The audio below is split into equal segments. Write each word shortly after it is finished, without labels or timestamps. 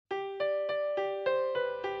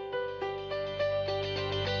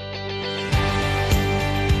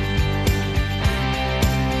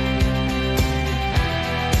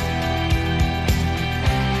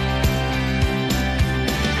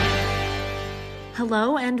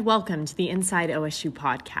Hello and welcome to the Inside OSU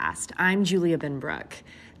Podcast. I'm Julia Benbrook.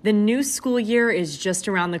 The new school year is just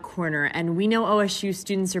around the corner, and we know OSU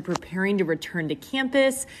students are preparing to return to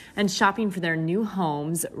campus and shopping for their new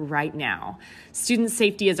homes right now. Student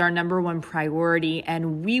safety is our number one priority,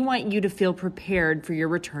 and we want you to feel prepared for your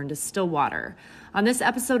return to Stillwater. On this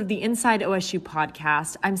episode of the Inside OSU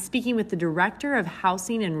Podcast, I'm speaking with the Director of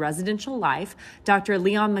Housing and Residential Life, Dr.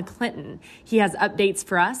 Leon McClinton. He has updates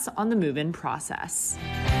for us on the move-in process.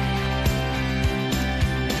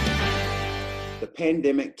 The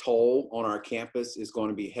pandemic toll on our campus is going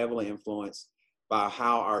to be heavily influenced by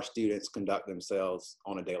how our students conduct themselves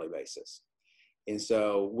on a daily basis. And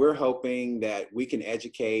so we're hoping that we can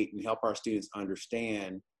educate and help our students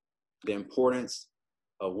understand the importance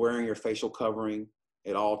of wearing your facial covering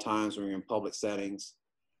at all times when you're in public settings,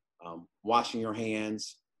 washing your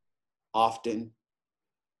hands often,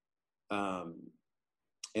 and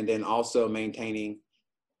then also maintaining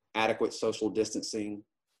adequate social distancing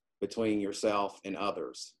between yourself and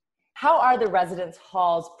others. How are the residence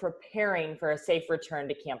halls preparing for a safe return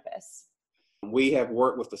to campus? We have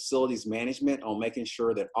worked with facilities management on making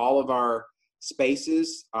sure that all of our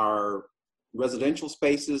spaces, our residential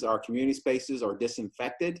spaces, our community spaces are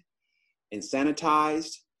disinfected and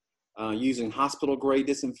sanitized using hospital-grade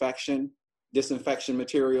disinfection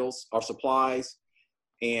materials or supplies.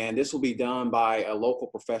 And this will be done by a local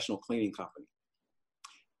professional cleaning company.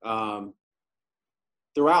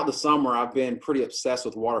 Throughout the summer, I've been pretty obsessed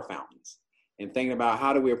with water fountains and thinking about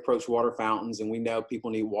how do we approach water fountains, and we know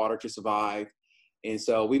people need water to survive. And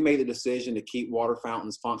so we made the decision to keep water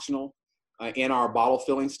fountains functional in our bottle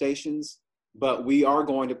filling stations, but we are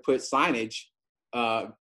going to put signage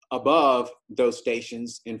above those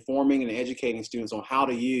stations, informing and educating students on how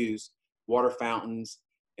to use water fountains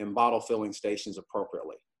and bottle filling stations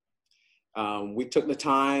appropriately. We took the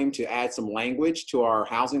time to add some language to our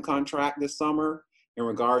housing contract this summer in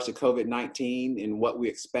regards to COVID-19 and what we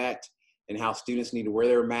expect and how students need to wear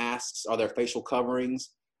their masks or their facial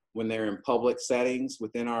coverings when they're in public settings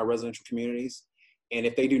within our residential communities. And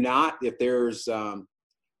if they do not, if there's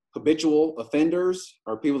habitual offenders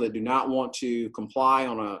or people that do not want to comply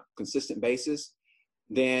on a consistent basis,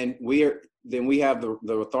 then we have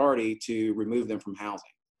the authority to remove them from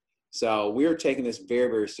housing. So we are taking this very,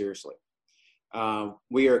 very seriously.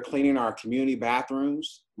 We are cleaning our community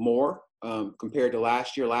bathrooms more compared to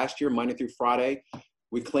last year. Last year, Monday through Friday,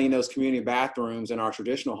 we clean those community bathrooms in our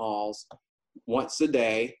traditional halls once a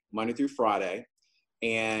day, Monday through Friday.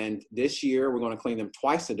 And this year, we're going to clean them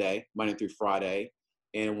twice a day, Monday through Friday,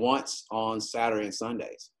 and once on Saturday and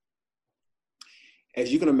Sundays.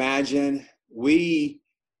 As you can imagine, we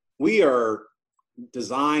are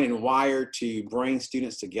designed and wired to bring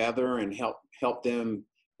students together and help them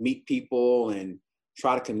meet people and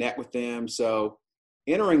try to connect with them. So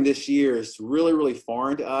entering this year is really, really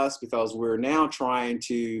foreign to us because we're now trying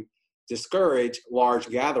to discourage large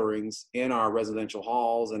gatherings in our residential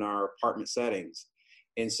halls and our apartment settings.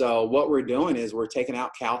 And so what we're doing is we're taking out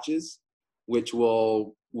couches, which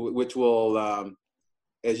will,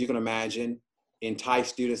 as you can imagine, entice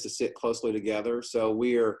students to sit closely together. So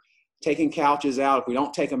we are taking couches out. If we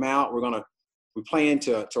don't take them out, we plan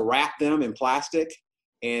to wrap them in plastic.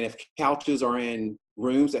 And if couches are in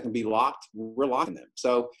rooms that can be locked, we're locking them.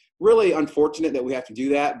 So really unfortunate that we have to do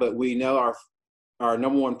that, but we know our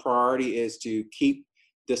number one priority is to keep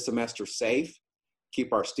this semester safe,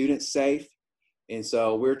 keep our students safe. And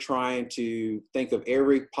so we're trying to think of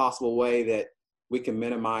every possible way that we can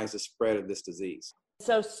minimize the spread of this disease.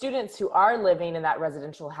 So students who are living in that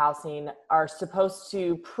residential housing are supposed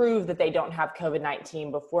to prove that they don't have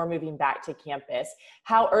COVID-19 before moving back to campus.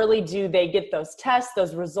 How early do they get those tests,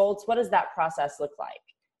 those results? What does that process look like?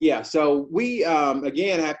 Yeah, so we,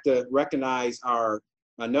 again, have to recognize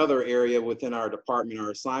another area within our department. Our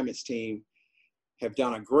assignments team has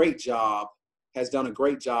done a great job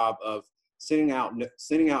of sending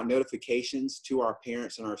out notifications to our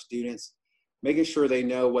parents and our students, making sure they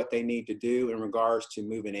know what they need to do in regards to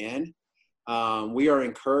moving in. We are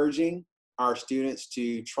encouraging our students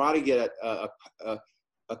to try to get a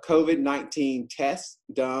COVID-19 test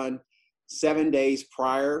done 7 days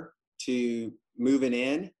prior to moving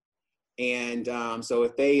in. And so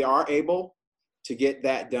if they are able to get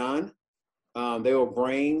that done, they will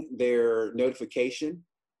bring their notification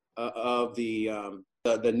of the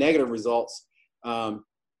negative results to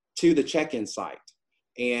the check-in site.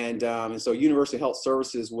 And so University Health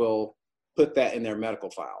Services will put that in their medical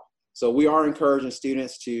file. So we are encouraging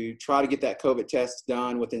students to try to get that COVID test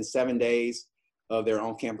done within 7 days of their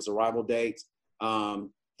on-campus arrival date.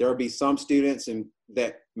 There will be some students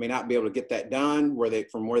that may not be able to get that done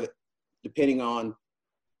from where depending on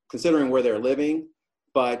considering where they're living.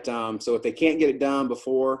 But so if they can't get it done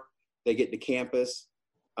before they get to campus,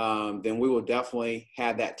 then we will definitely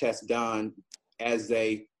have that test done as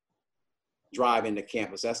they drive into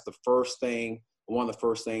campus. That's the first thing, one of the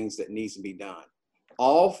first things that needs to be done.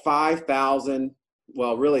 All 5,000,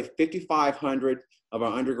 well, really 5,500 of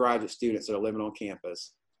our undergraduate students that are living on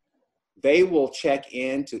campus, they will check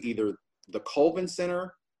in to either the Colvin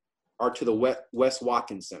Center or to the West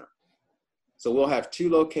Watkins Center. So we'll have two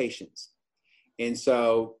locations. And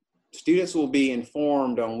so students will be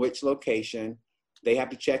informed on which location they have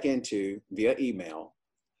to check into via email.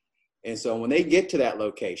 And so when they get to that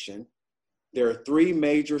location, there are three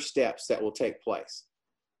major steps that will take place.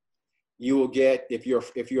 You will get, if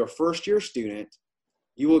you're a first year student,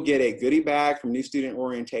 you will get a goodie bag from New Student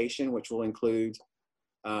Orientation, which will include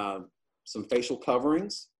some facial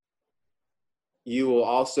coverings. You will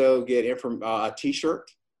also get a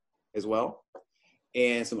t-shirt as well,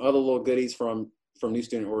 and some other little goodies from New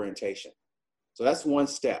Student Orientation. So that's one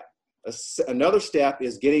step. Another step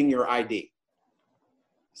is getting your ID.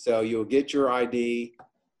 So you'll get your ID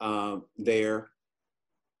there.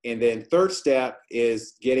 And then third step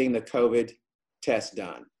is getting the COVID test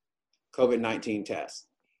done, COVID-19 test.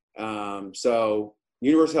 So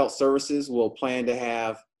Universal Health Services will plan to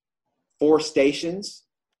have 4 stations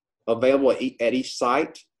available at each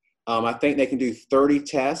site. I think they can do 30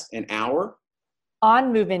 tests an hour.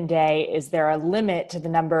 On move-in day, is there a limit to the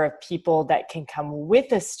number of people that can come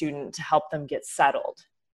with a student to help them get settled?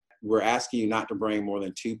 We're asking you not to bring more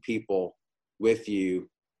than 2 people with you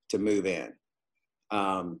to move in.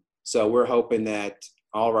 So we're hoping that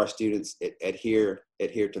all of our students adhere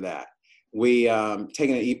to that. We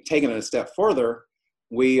taking it a step further,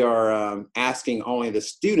 we are asking only the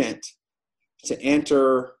student to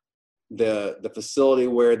enter the facility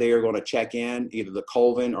where they are going to check in, either the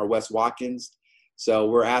Colvin or West Watkins. So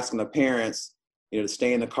we're asking the parents, to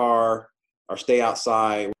stay in the car or stay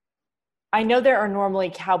outside. I know there are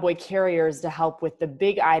normally Cowboy carriers to help with the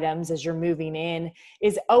big items as you're moving in.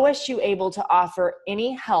 Is OSU able to offer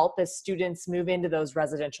any help as students move into those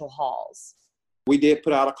residential halls? We did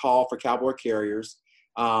put out a call for Cowboy carriers.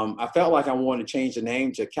 I felt like I wanted to change the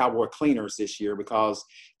name to Cowboy Cleaners this year because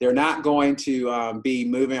they're not going to be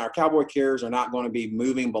moving. Our Cowboy carriers are not going to be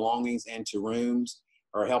moving belongings into rooms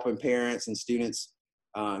or helping parents and students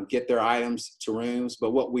get their items to rooms.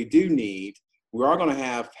 But what we do need, we are going to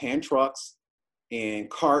have hand trucks and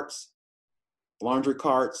carts, laundry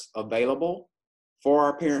carts available for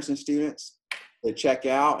our parents and students to check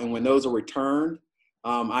out. And when those are returned,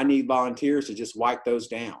 I need volunteers to just wipe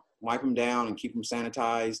them down and keep them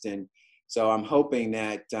sanitized. And so I'm hoping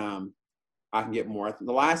that I can get more.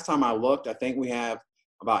 The last time I looked, I think we have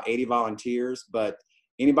about 80 volunteers, but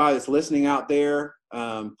anybody that's listening out there,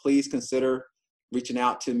 please consider reaching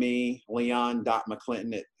out to me,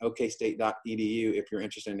 leon.mcclinton@OKstate.edu, if you're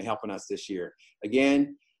interested in helping us this year.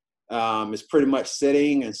 Again, it's pretty much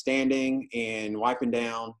sitting and standing and wiping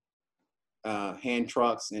down hand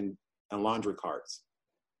trucks and laundry carts.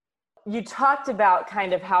 You talked about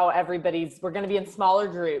kind of how we're going to be in smaller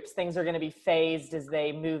groups. Things are going to be phased as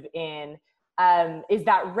they move in. Is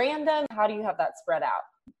that random? How do you have that spread out?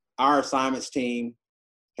 Our assignments team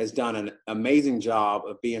has done an amazing job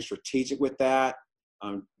of being strategic with that,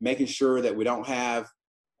 making sure that we don't have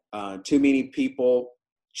too many people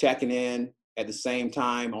checking in at the same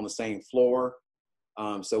time on the same floor.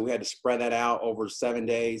 So we had to spread that out over 7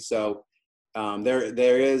 days. So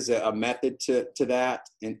there is a method to that,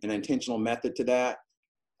 an intentional method to that.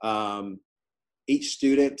 Each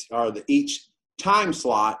student each time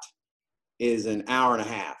slot is an hour and a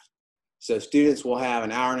half. So students will have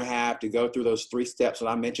an hour and a half to go through those 3 steps that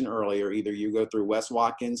I mentioned earlier. Either you go through West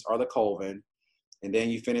Watkins or the Colvin, and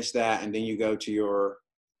then you finish that, and then you go to your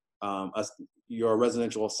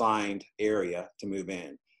residential assigned area to move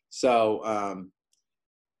in. So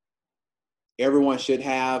everyone should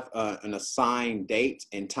have an assigned date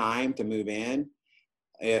and time to move in.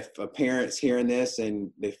 If a parent's hearing this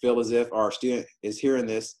and they feel as if our student is hearing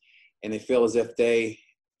this and they feel as if they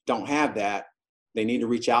don't have that, they need to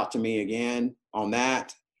reach out to me again on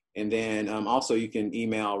that. And then also you can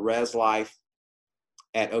email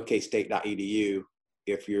reslife@okstate.edu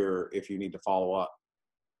if you need to follow up.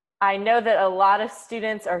 I know that a lot of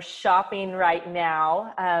students are shopping right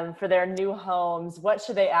now for their new homes. What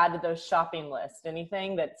should they add to those shopping lists?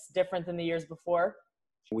 Anything that's different than the years before?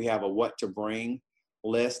 We have a what to bring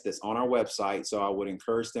list that's on our website, so I would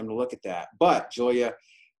encourage them to look at that. But Julia,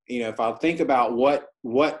 if I think about what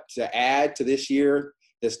to add to this year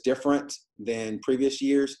that's different than previous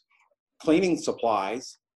years, cleaning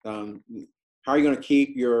supplies. How are you going to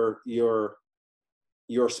keep your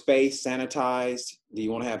space sanitized? Do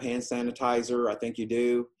you want to have hand sanitizer? I think you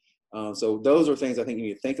do. So those are things I think you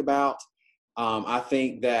need to think about. I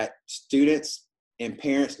think that students and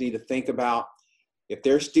parents need to think about, if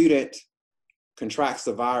their student contracts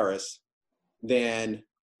the virus, then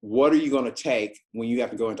what are you going to take when you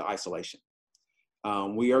have to go into isolation?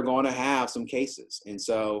 We are going to have some cases. And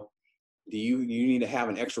so do you need to have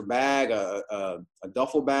an extra bag, a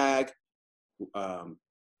duffel bag?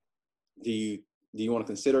 Do you want to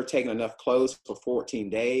consider taking enough clothes for 14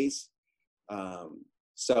 days?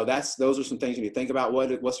 So those are some things you need to think about.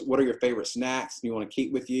 What are your favorite snacks you want to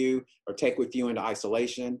keep with you or take with you into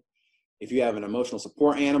isolation? If you have an emotional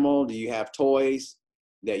support animal, do you have toys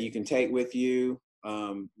that you can take with you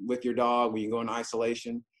with your dog when you go into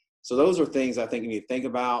isolation? So those are things I think you need to think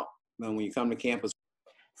about when you come to campus.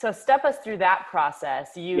 So step us through that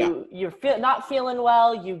process. You're not feeling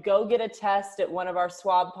well, you go get a test at one of our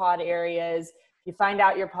swab pod areas, you find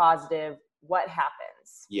out you're positive. What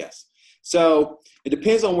happens? Yes. So it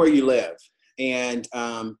depends on where you live. And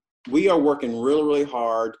we are working really, really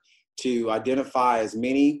hard to identify as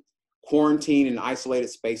many quarantine and isolated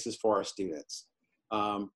spaces for our students.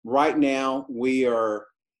 Right now, we are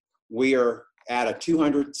at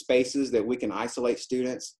 200 spaces that we can isolate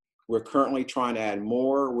students. We're currently trying to add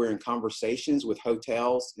more. We're in conversations with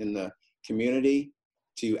hotels in the community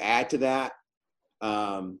to add to that.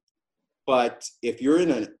 But if you're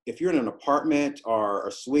in an apartment or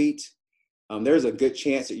a suite, there's a good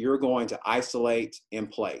chance that you're going to isolate in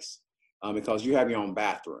place because you have your own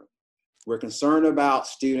bathroom. We're concerned about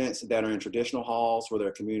students that are in traditional halls where there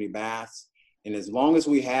are community baths. And as long as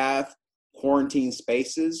we have quarantine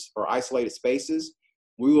spaces or isolated spaces,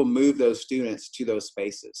 we will move those students to those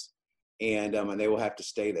spaces, and they will have to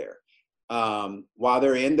stay there. While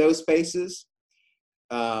they're in those spaces,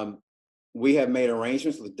 we have made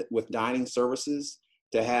arrangements with dining services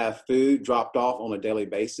to have food dropped off on a daily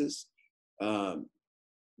basis.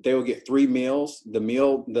 They will get 3 meals.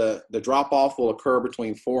 The drop off will occur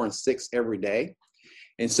between 4 and 6 every day.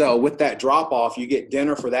 And so with that drop off, you get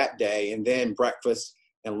dinner for that day, and then breakfast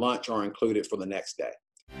and lunch are included for the next day.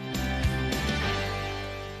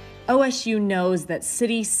 OSU knows that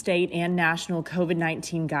city, state, and national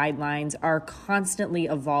COVID-19 guidelines are constantly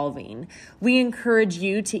evolving. We encourage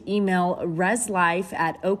you to email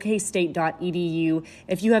reslife@okstate.edu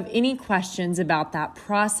if you have any questions about that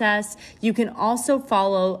process. You can also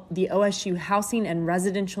follow the OSU Housing and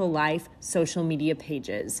Residential Life social media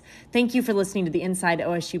pages. Thank you for listening to the Inside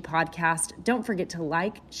OSU podcast. Don't forget to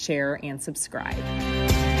like, share, and subscribe.